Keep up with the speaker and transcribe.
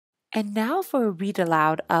And now for a read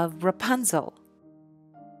aloud of Rapunzel.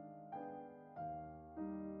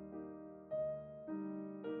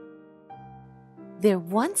 There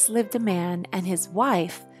once lived a man and his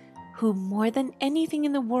wife who, more than anything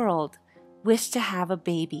in the world, wished to have a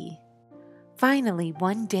baby. Finally,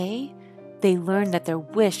 one day, they learned that their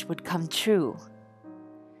wish would come true.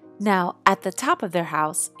 Now, at the top of their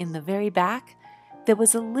house, in the very back, there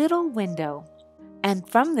was a little window, and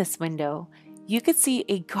from this window, you could see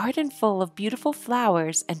a garden full of beautiful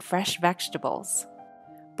flowers and fresh vegetables.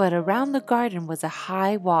 But around the garden was a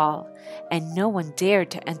high wall, and no one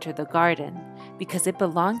dared to enter the garden because it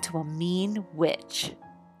belonged to a mean witch.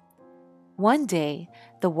 One day,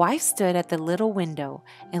 the wife stood at the little window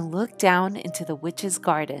and looked down into the witch's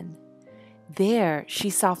garden. There she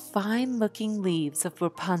saw fine-looking leaves of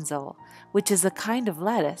Rapunzel, which is a kind of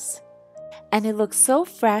lettuce, and it looked so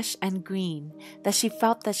fresh and green that she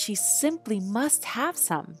felt that she simply must have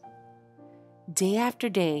some. Day after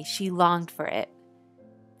day, she longed for it.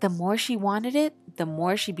 The more she wanted it, the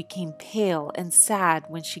more she became pale and sad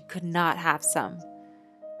when she could not have some.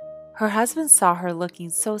 Her husband saw her looking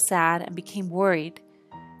so sad and became worried.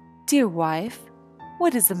 "Dear wife,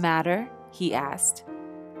 what is the matter?" he asked.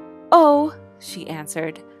 "Oh," she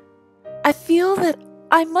answered, "I feel that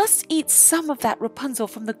I must eat some of that Rapunzel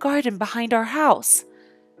from the garden behind our house."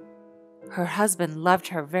 Her husband loved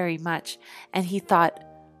her very much, and he thought,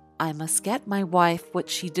 "I must get my wife what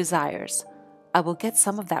she desires. I will get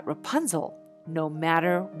some of that Rapunzel, no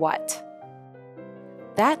matter what."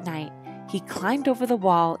 That night, he climbed over the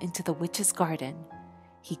wall into the witch's garden.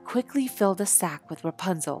 He quickly filled a sack with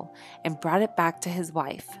Rapunzel and brought it back to his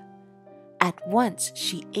wife. At once,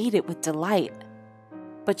 she ate it with delight.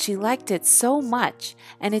 But she liked it so much,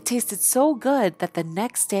 and it tasted so good that the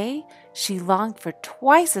next day, she longed for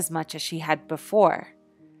twice as much as she had before.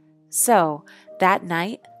 So, that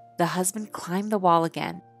night, the husband climbed the wall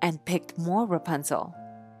again and picked more Rapunzel.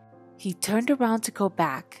 He turned around to go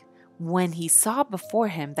back when he saw before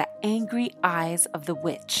him the angry eyes of the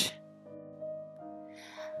witch.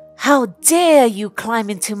 "How dare you climb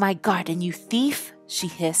into my garden, you thief!" she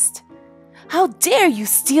hissed. "How dare you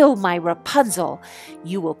steal my Rapunzel?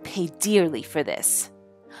 You will pay dearly for this."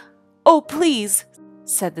 "Oh, please,"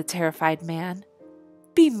 said the terrified man,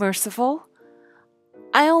 "be merciful.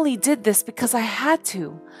 I only did this because I had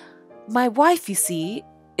to. My wife, you see,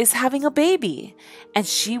 is having a baby, and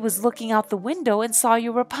she was looking out the window and saw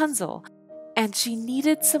your Rapunzel, and she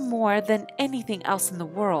needed some more than anything else in the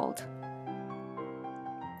world."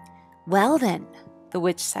 "Well then," the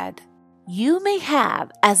witch said, "you may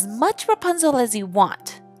have as much Rapunzel as you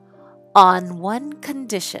want, on one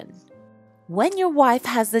condition. When your wife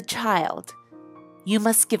has the child, you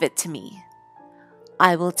must give it to me.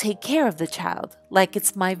 I will take care of the child like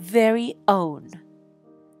it's my very own."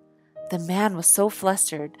 The man was so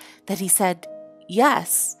flustered that he said,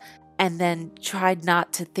 "Yes," and then tried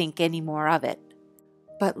not to think any more of it.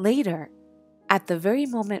 But later, at the very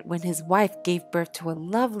moment when his wife gave birth to a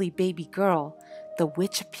lovely baby girl, the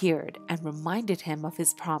witch appeared and reminded him of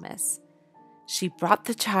his promise. She brought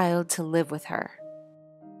the child to live with her.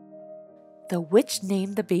 The witch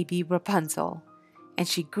named the baby Rapunzel, and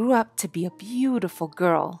she grew up to be a beautiful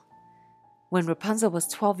girl. When Rapunzel was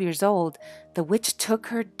 12 years old, the witch took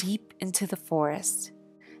her deep into the forest.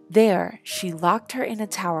 There, she locked her in a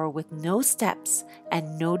tower with no steps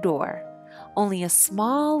and no door, only a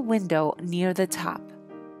small window near the top.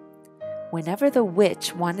 Whenever the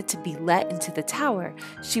witch wanted to be let into the tower,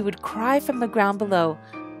 she would cry from the ground below,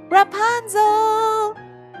 "Rapunzel!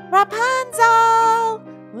 Rapunzel!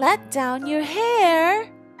 Let down your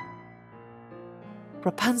hair!"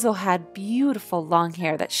 Rapunzel had beautiful long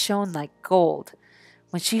hair that shone like gold.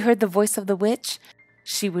 When she heard the voice of the witch,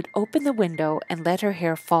 she would open the window and let her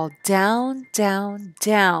hair fall down, down,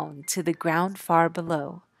 down to the ground far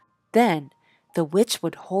below. Then the witch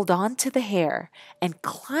would hold on to the hair and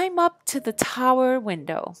climb up to the tower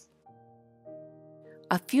window.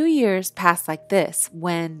 A few years passed like this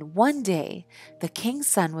when, one day, the king's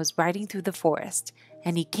son was riding through the forest,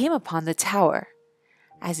 and he came upon the tower.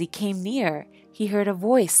 As he came near, he heard a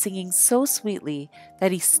voice singing so sweetly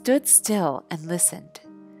that he stood still and listened.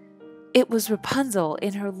 It was Rapunzel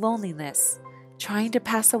in her loneliness, trying to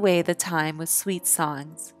pass away the time with sweet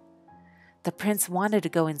songs. The prince wanted to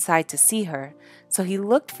go inside to see her, so he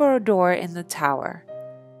looked for a door in the tower,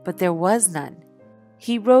 but there was none.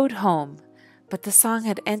 He rode home, but the song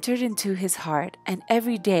had entered into his heart, and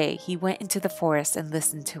every day he went into the forest and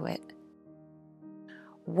listened to it.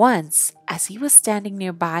 Once, as he was standing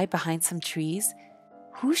nearby behind some trees,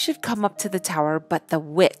 who should come up to the tower but the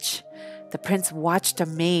witch? The prince watched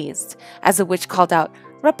amazed as the witch called out,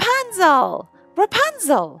 "Rapunzel!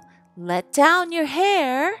 Rapunzel! Let down your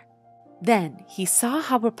hair!" Then he saw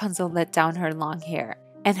how Rapunzel let down her long hair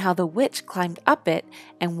and how the witch climbed up it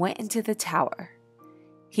and went into the tower.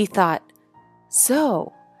 He thought,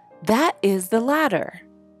 "So, that is the ladder.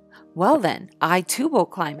 Well then, I too will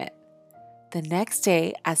climb it." The next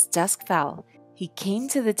day, as dusk fell, he came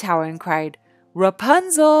to the tower and cried,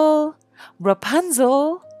 "Rapunzel!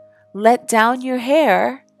 Rapunzel! Let down your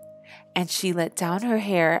hair!" And she let down her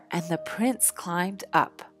hair, and the prince climbed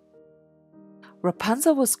up.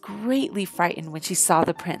 Rapunzel was greatly frightened when she saw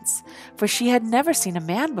the prince, for she had never seen a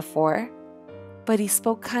man before. But he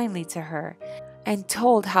spoke kindly to her and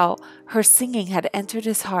told how her singing had entered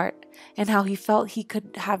his heart and how he felt he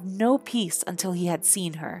could have no peace until he had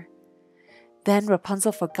seen her. Then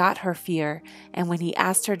Rapunzel forgot her fear, and when he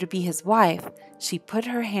asked her to be his wife, she put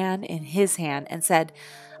her hand in his hand and said,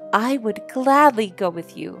 "I would gladly go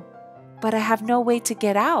with you, but I have no way to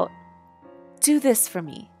get out. Do this for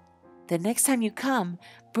me. The next time you come,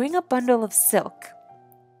 bring a bundle of silk.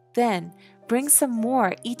 Then bring some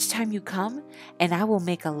more each time you come, and I will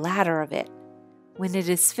make a ladder of it. When it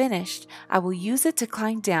is finished, I will use it to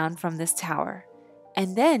climb down from this tower,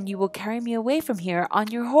 and then you will carry me away from here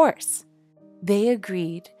on your horse." They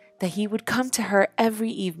agreed that he would come to her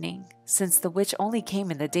every evening, since the witch only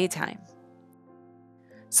came in the daytime.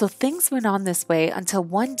 So things went on this way until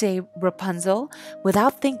one day Rapunzel,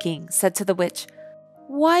 without thinking, said to the witch,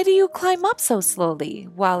 "Why do you climb up so slowly,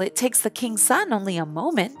 while it takes the king's son only a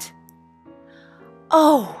moment?"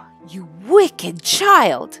 "Oh, you wicked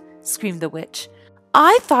child!" screamed the witch.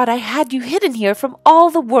 "I thought I had you hidden here from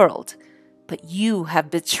all the world, but you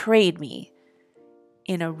have betrayed me."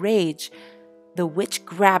 In a rage, the witch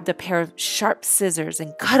grabbed a pair of sharp scissors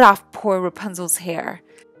and cut off poor Rapunzel's hair.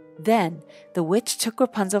 Then the witch took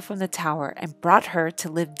Rapunzel from the tower and brought her to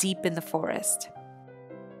live deep in the forest.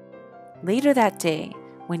 Later that day,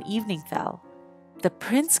 when evening fell, the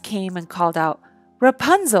prince came and called out,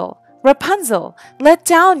 "Rapunzel! Rapunzel! Let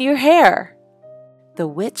down your hair!" The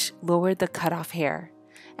witch lowered the cut-off hair,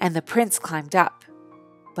 and the prince climbed up.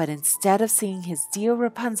 But instead of seeing his dear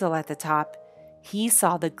Rapunzel at the top, he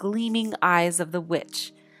saw the gleaming eyes of the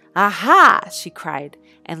witch. "Aha!" she cried,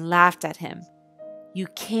 and laughed at him. "You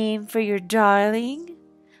came for your darling?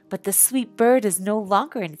 But the sweet bird is no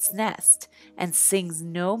longer in its nest, and sings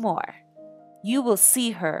no more. You will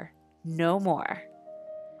see her no more."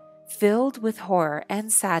 Filled with horror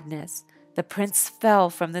and sadness, the prince fell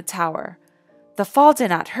from the tower. The fall did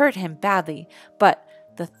not hurt him badly, but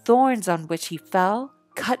the thorns on which he fell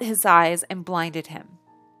cut his eyes and blinded him.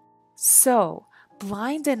 So,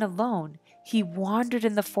 blind and alone, he wandered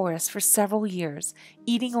in the forest for several years,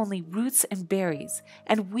 eating only roots and berries,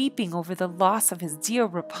 and weeping over the loss of his dear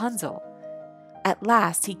Rapunzel. At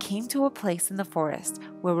last he came to a place in the forest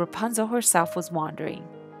where Rapunzel herself was wandering.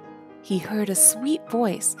 He heard a sweet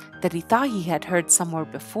voice that he thought he had heard somewhere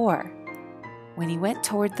before. When he went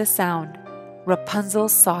toward the sound, Rapunzel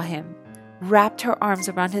saw him, wrapped her arms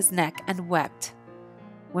around his neck, and wept.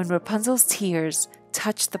 When Rapunzel's tears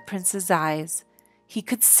touched the prince's eyes, he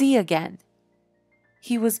could see again.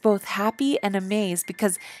 He was both happy and amazed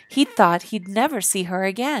because he thought he'd never see her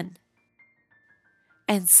again.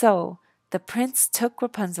 And so the prince took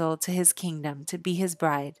Rapunzel to his kingdom to be his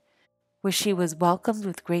bride, where she was welcomed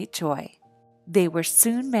with great joy. They were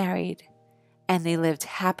soon married, and they lived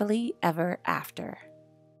happily ever after.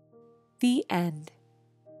 The end.